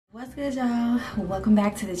What's good, y'all? Welcome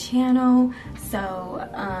back to the channel.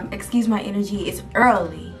 So excuse my energy, it's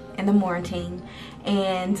early in the morning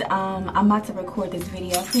and I'm about to record this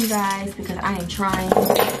video for you guys because I am trying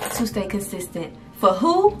to stay consistent. For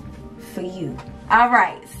who? For you. All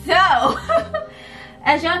right, so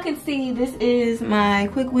as y'all can see, this is my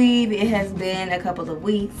quick weave. It has been a couple of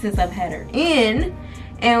weeks since I've had her in,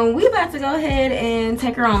 and we about to go ahead and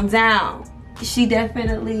take her on down. She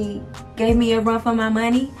definitely gave me a run for my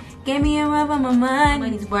money. Gave me a run for my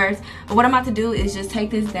money's worth. But what I'm about to do is just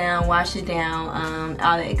take this down, wash it down,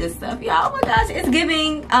 all that good stuff. Y'all, oh my gosh, it's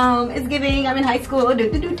giving. I'm in high school.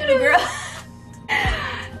 Girl.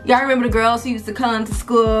 Y'all remember the girls who used to come to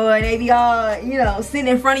school and they be all, you know, sitting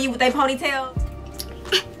in front of you with their ponytails?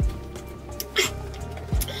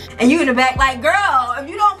 And you in the back like, girl, if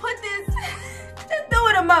you don't put this, just do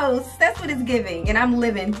it the most. That's what it's giving, and I'm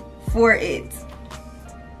living for it.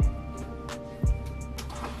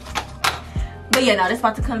 But yeah, no, this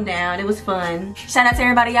about to come down. It was fun. Shout out to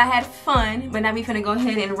everybody, y'all had fun. But now we finna go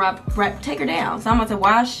ahead and take her down. So I'm about to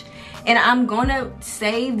wash, and I'm gonna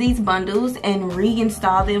save these bundles and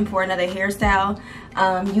reinstall them for another hairstyle.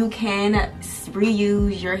 You can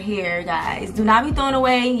reuse your hair, guys. Do not be throwing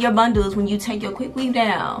away your bundles when you take your quick weave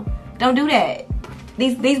down. Don't do that.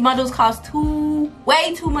 These bundles cost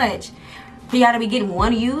way too much. You gotta be getting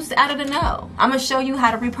one use out of the no. I'm gonna show you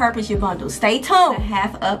how to repurpose your bundles. Stay tuned.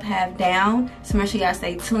 Half up, half down. So make sure y'all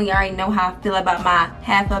stay tuned. You already know how I feel about my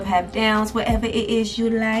half up, half downs. Whatever it is you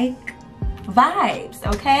like. Vibes,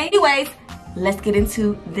 okay? Anyways, let's get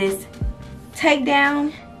into this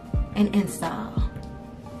takedown and install.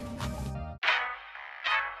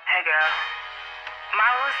 Hey girl. Ma,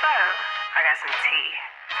 what's up? I got some tea.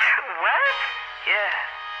 What? Yeah.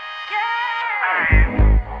 Alright.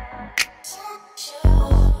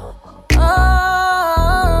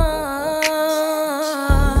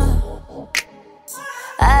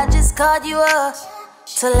 I just called you up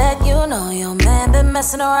to let you know your man been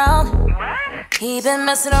messing around. What? He been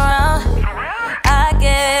messing around. I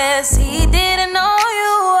guess he didn't know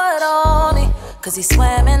you were only, cause he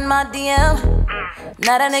swam in my DM.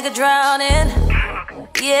 Now that nigga drowning.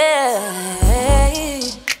 Yeah.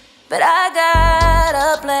 But I got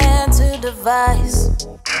a plan to devise.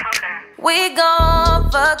 We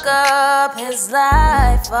gon' fuck up his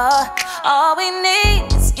life. All we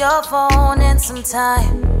need is your phone and some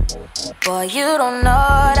time. Boy, you don't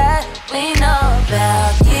know that we know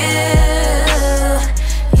about you,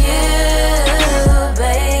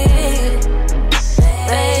 baby.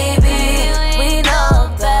 Baby, we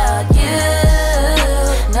know about you.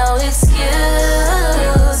 No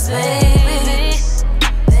excuse, baby.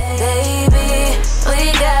 Baby, we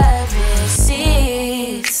got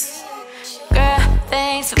receipts. Girl,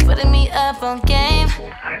 thanks for putting me up on game.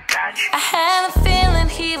 I had a feeling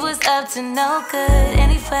he was up to no good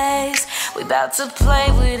anyways. We about to play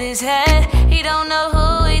with his head. He don't know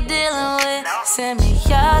who he dealing with. Send me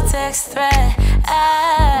your text thread.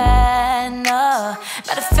 I know.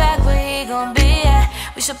 Matter of fact, where he gon' be at?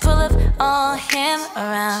 We should pull up on him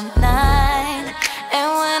around 9.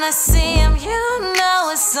 And when I see him, you know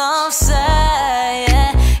it's on sight.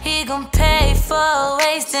 Yeah. He gon' pay for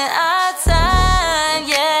wasting our time.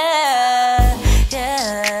 Yeah, yeah.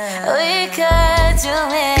 We cut you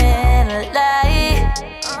in a light,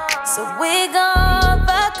 so we gon'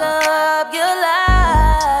 fuck up your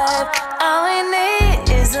life. All we need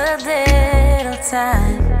is a little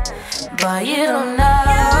time. But you don't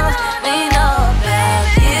know, we know about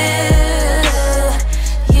you,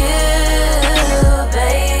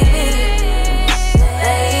 baby.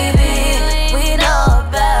 Baby, we know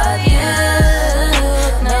about you.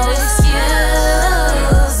 No excuse,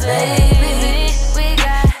 baby.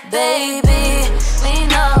 Baby, we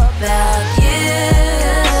know about you,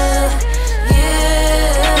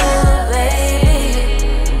 baby.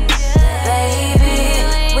 Baby,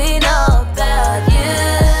 we know about you.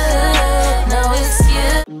 No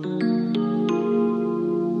excuse.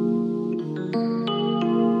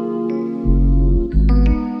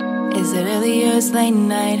 Is it early or it's late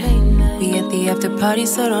night? We at the after party,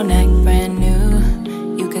 so don't act brand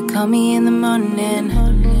new. You could call me in the morning.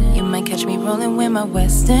 You might catch me rolling with my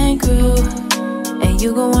Western crew, and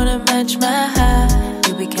you gon' wanna match my high.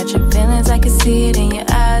 You be catching feelings, I can see it in your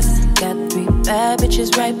eyes. Got 3 bad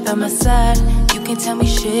bitches right by my side. You can tell me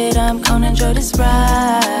shit, I'm gonna enjoy this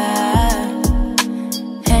ride.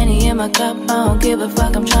 Henny in my cup, I don't give a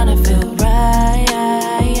fuck, I'm tryna feel right.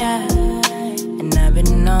 And I've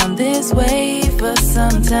been on this way for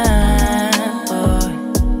some time,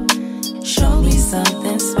 boy. Show me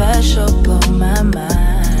something special, blow my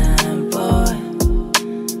mind, boy.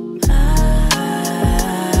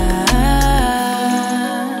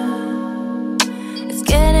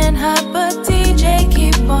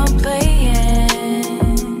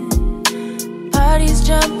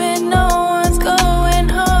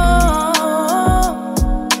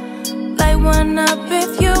 one up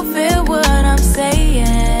if you feel what I'm saying.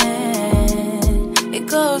 It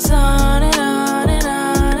goes on and on and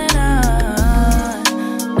on and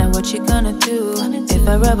on. Now what you gonna do? If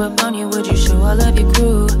I rub up on you, would you show all of your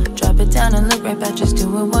crew? Drop it down and look right back, just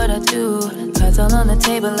doing what I do. Cards all on the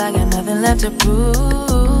table, I got nothing left to prove.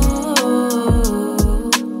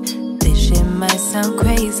 This shit might sound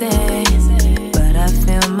crazy, but I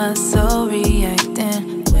feel my soul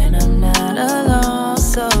reacting when I'm not alone.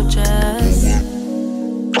 So just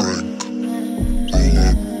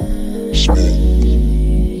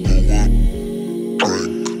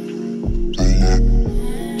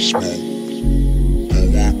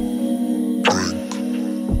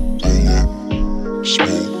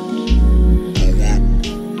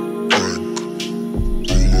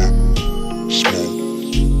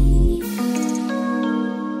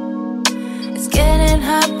it's getting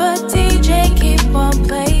hot, but DJ keep on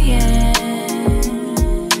playing.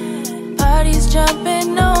 Parties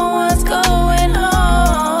jumping, no one's going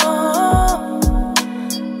home.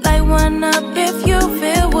 Light one up if you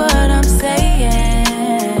feel what I'm saying.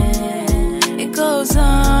 It goes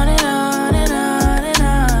on and on and on and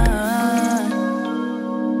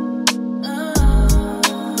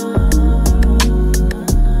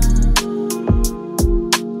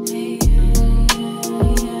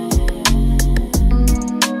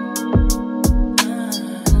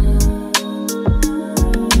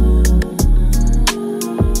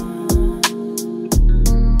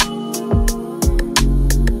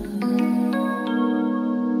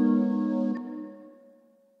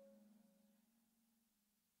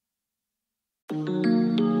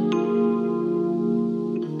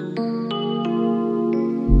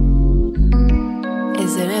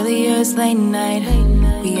Is it early or it's late night?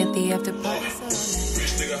 We at the after party.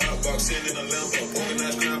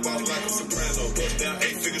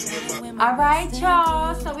 Alright,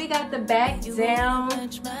 y'all, so we got the back down.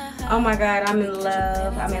 Oh my god, I'm in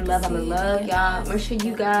love. I'm in love, I'm in love, y'all. I'm gonna show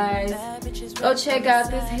you guys. Go check out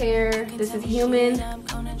this hair. This is Human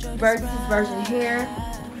version hair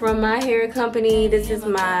from my hair company. This is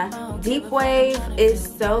my deep wave.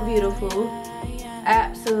 It's so beautiful.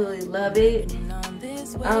 Absolutely love it.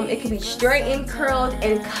 It can be straightened, curled,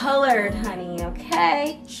 and colored, honey,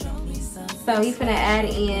 okay? So you finna add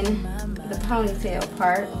in the ponytail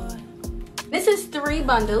part. This is 3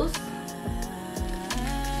 bundles.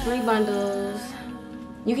 3 bundles.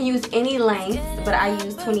 You can use any length, but I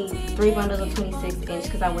use 3 bundles of 26 inch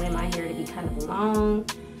because I wanted my hair to be kind of long.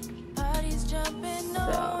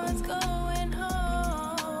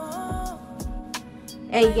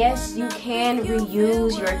 And yes, you can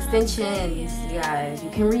reuse your extensions, you guys. You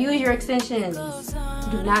can reuse your extensions.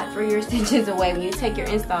 Do not throw your extensions away when you take your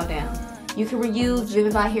install down. You can reuse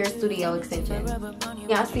Vivify Hair Studio extension.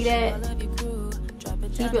 Y'all see that?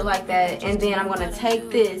 Keep it like that. And then I'm gonna take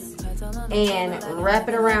this and wrap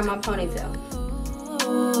it around my ponytail.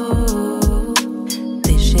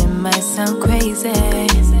 This shit might sound crazy,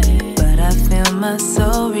 but I feel my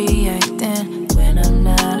soul reacting when I'm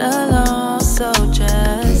not alone. So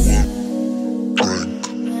just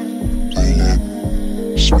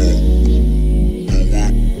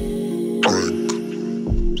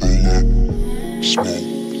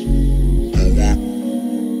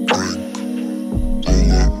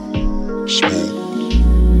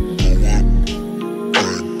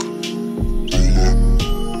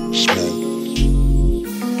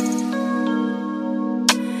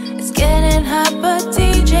it's getting hot, but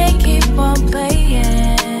DJ keep on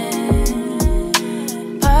playing.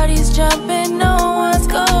 Parties jumping, no one's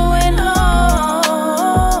going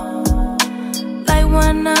home. Light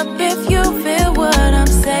one up if you feel what I'm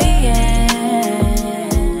saying.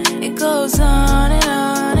 It goes on and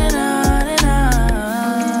on and on and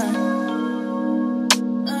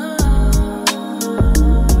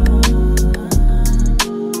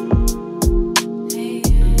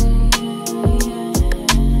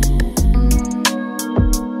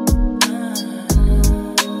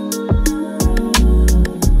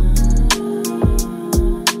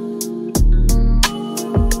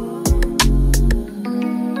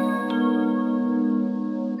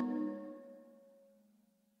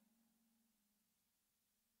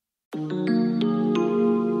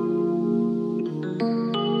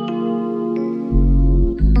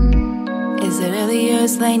Is it early or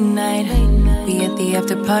it's late night? We at the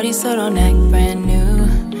after party, so don't act brand new.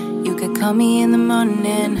 You could call me in the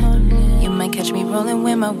morning. You might catch me rolling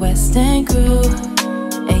with my Western crew.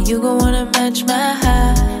 And you gon' wanna match my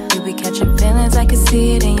high. You be catching feelings, I can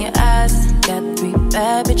see it in your eyes. Got 3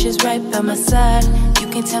 bad bitches right by my side. You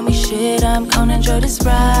can't tell me shit, I'm gonna enjoy this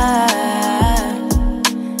ride.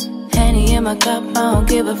 Henny in my cup, I don't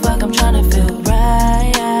give a fuck, I'm tryna feel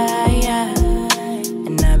right.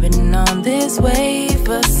 And I've been on this way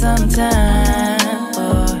for some time,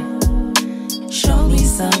 boy. Show me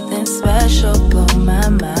something special, blow my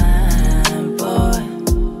mind, boy.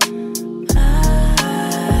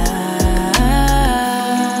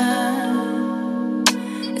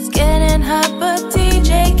 It's getting hot, but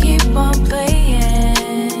DJ keep on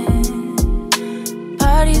playing.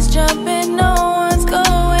 Parties jumping, no one's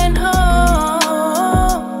going home.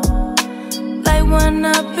 Light one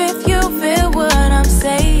up if you feel what I'm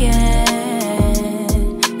saying.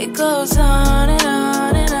 It goes on and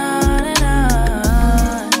on and on and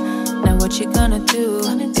on. Now what you gonna do?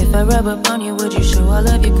 If I rub up on you, would you show all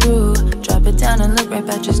of your crew? Drop it down and look right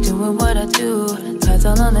back, just doing what I do. Cards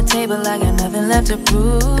all on the table, I got nothing left to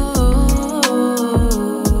prove.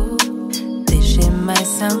 This shit might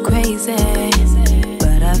sound crazy,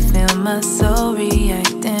 but I feel my soul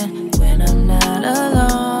reacting when I'm not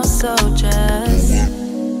alone. So just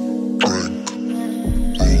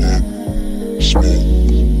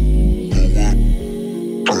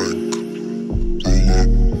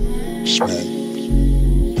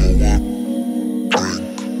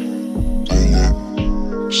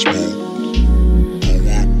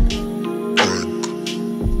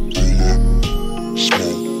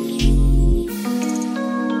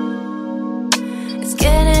it's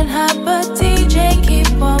getting hot, but DJ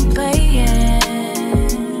keep on playing.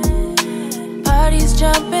 Parties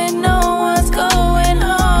jumping, no one's going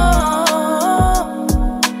home.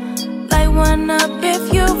 Light one up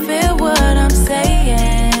if you feel what I'm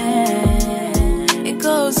saying. It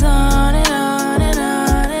goes on and on and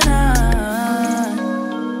on and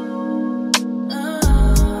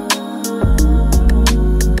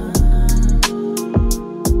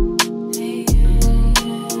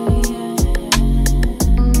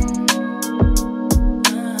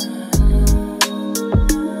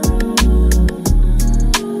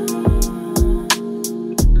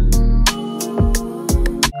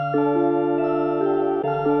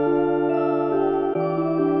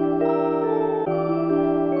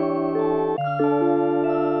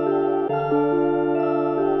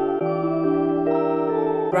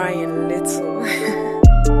Ryan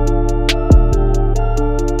Little.